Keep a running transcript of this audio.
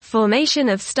Formation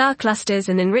of star clusters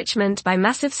and enrichment by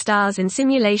massive stars in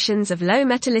simulations of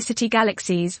low-metallicity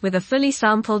galaxies with a fully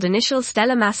sampled initial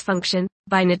stellar mass function,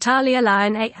 by Natalia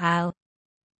Lyon et al.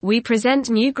 We present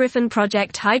new Griffin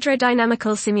project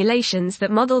hydrodynamical simulations that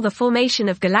model the formation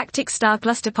of galactic star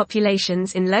cluster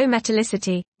populations in low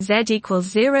metallicity, Z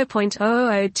equals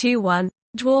 0.00021,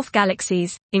 dwarf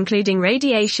galaxies, including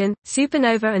radiation,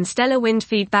 supernova and stellar wind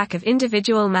feedback of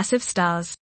individual massive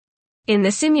stars. In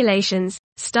the simulations,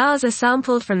 stars are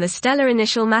sampled from the stellar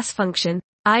initial mass function,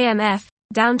 IMF,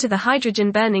 down to the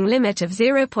hydrogen burning limit of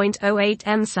 0.08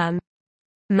 m-Sun.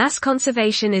 Mass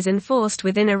conservation is enforced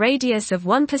within a radius of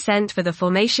 1% for the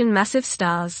formation massive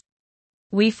stars.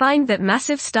 We find that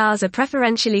massive stars are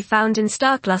preferentially found in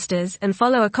star clusters and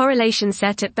follow a correlation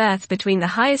set at birth between the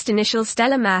highest initial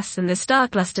stellar mass and the star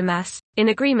cluster mass, in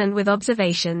agreement with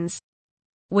observations.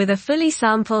 With a fully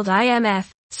sampled IMF,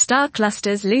 star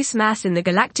clusters lose mass in the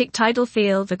galactic tidal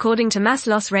field according to mass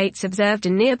loss rates observed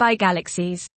in nearby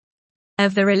galaxies.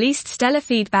 Of the released stellar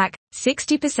feedback,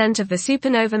 60% of the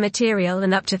supernova material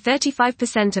and up to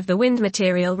 35% of the wind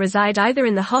material reside either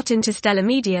in the hot interstellar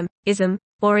medium, ISM,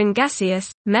 or in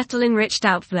gaseous, metal-enriched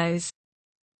outflows.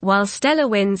 While stellar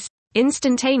winds,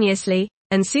 instantaneously,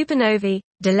 and supernovae,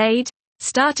 delayed,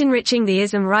 start enriching the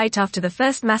ISM right after the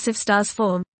first massive stars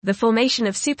form, the formation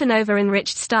of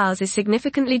supernova-enriched stars is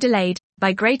significantly delayed,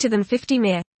 by greater than 50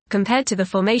 mir, compared to the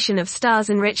formation of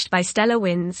stars enriched by stellar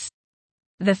winds.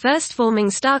 The first forming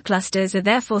star clusters are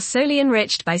therefore solely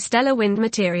enriched by stellar wind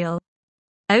material.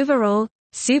 Overall,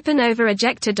 supernova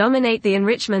ejecta dominate the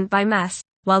enrichment by mass,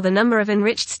 while the number of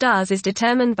enriched stars is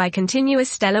determined by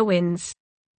continuous stellar winds.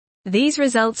 These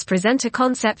results present a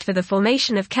concept for the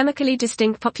formation of chemically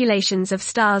distinct populations of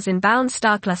stars in bound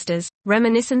star clusters,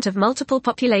 reminiscent of multiple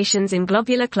populations in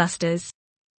globular clusters.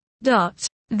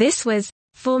 This was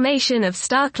Formation of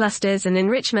Star Clusters and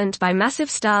Enrichment by Massive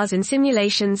Stars in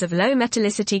Simulations of Low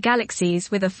Metallicity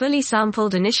Galaxies with a Fully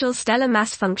Sampled Initial Stellar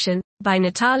Mass Function, by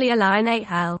Natalia Lyon et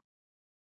al.